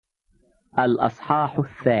الأصحاح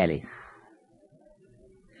 3.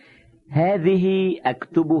 هذه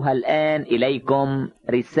أكتبها الآن إليكم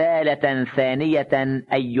رسالة ثانية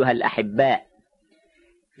أيها الأحباء،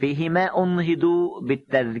 فيهما أنهض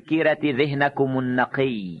بالتذكرة ذهنكم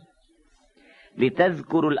النقي،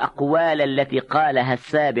 لتذكروا الأقوال التي قالها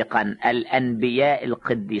سابقا الأنبياء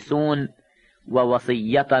القديسون،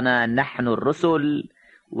 ووصيتنا نحن الرسل،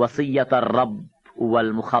 وصية الرب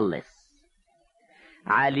والمخلص،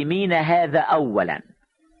 عالمين هذا أولا،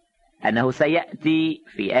 أنه سيأتي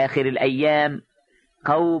في آخر الأيام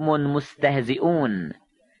قوم مستهزئون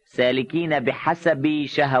سالكين بحسب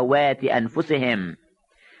شهوات أنفسهم،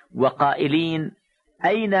 وقائلين: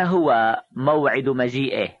 أين هو موعد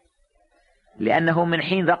مجيئه؟ لأنه من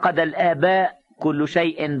حين رقد الآباء كل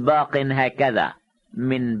شيء باق هكذا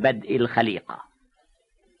من بدء الخليقة.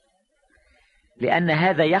 لأن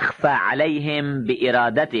هذا يخفى عليهم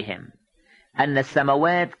بإرادتهم، أن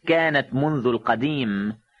السماوات كانت منذ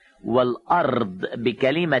القديم، والأرض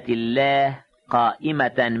بكلمة الله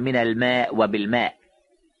قائمة من الماء وبالماء،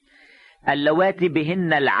 اللواتي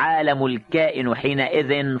بهن العالم الكائن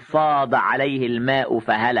حينئذ فاض عليه الماء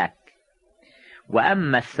فهلك.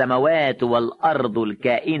 وأما السماوات والأرض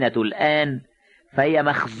الكائنة الآن فهي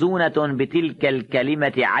مخزونة بتلك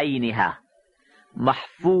الكلمة عينها،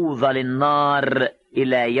 محفوظة للنار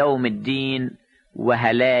إلى يوم الدين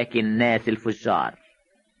وهلاك الناس الفجار.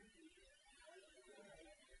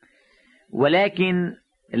 ولكن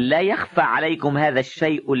لا يخفى عليكم هذا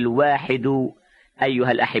الشيء الواحد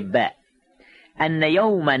أيها الأحباء، أن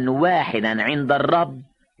يوما واحدا عند الرب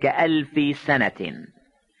ك1000 سنة،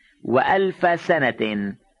 و1000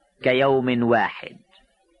 سنة كيوم واحد.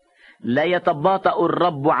 لا يتباطأ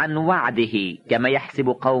الرب عن وعده كما يحسب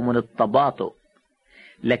قوم التباطؤ،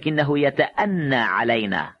 لكنه يتأنى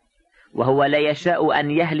علينا، وهو لا يشاء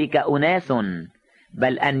أن يهلك أناس،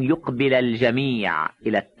 بل أن يقبل الجميع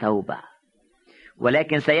إلى التوبة.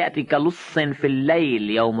 ولكن سيأتي كلص في الليل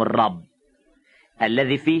يوم الرب،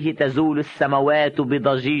 الذي فيه تزول السماوات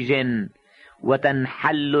بضجيج،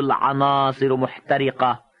 وتنحل العناصر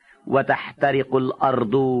محترقة، وتحترق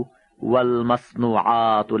الأرض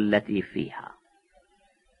والمصنوعات التي فيها.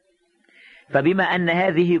 فبما أن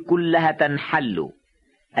هذه كلها تنحل،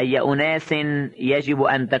 أي أناس يجب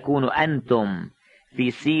أن تكونوا أنتم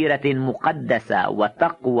في سيرة مقدسة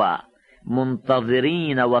وتقوى،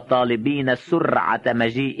 منتظرين وطالبين سرعة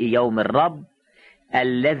مجيء يوم الرب،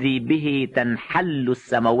 الذي به تنحل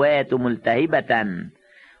السماوات ملتهبة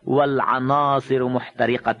والعناصر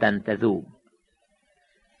محترقة تذوب.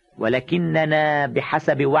 ولكننا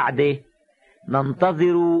بحسب وعده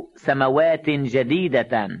ننتظر سماوات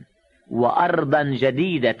جديدة وأرضا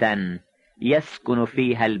جديدة يسكن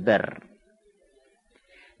فيها البر.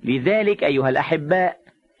 لذلك أيها الأحباء،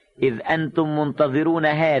 إذ أنتم منتظرون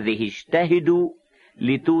هذه، اجتهدوا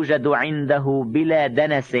لتوجدوا عنده بلا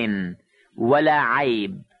دنس ولا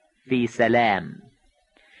عيب في سلام،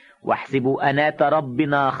 واحسبوا أنات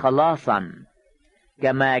ربنا خلاصا،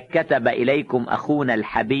 كما كتب إليكم أخونا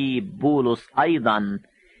الحبيب بولس أيضا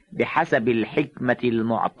بحسب الحكمة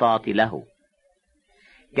المعطاة له،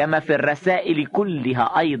 كما في الرسائل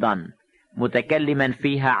كلها أيضا، متكلما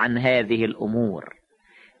فيها عن هذه الأمور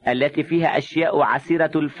التي فيها أشياء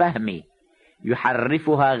عسيرة الفهم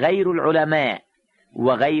يحرفها غير العلماء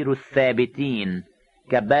وغير الثابتين،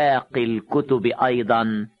 كباقي الكتب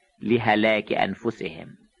أيضا لهلاك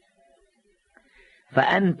أنفسهم.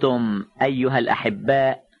 فأنتم أيها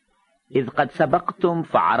الأحباء، إذ قد سبقتم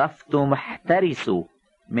فعرفتم، احترسوا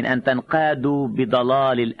من أن تنقادوا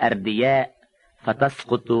بضلال الأردياء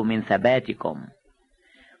فتسقطوا من ثباتكم،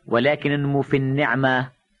 ولكن انموا في النعمة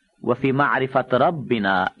وفي معرفة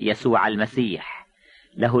ربنا يسوع المسيح،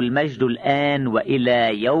 له المجد الآن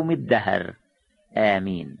وإلى يوم الدهر،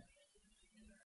 آمين.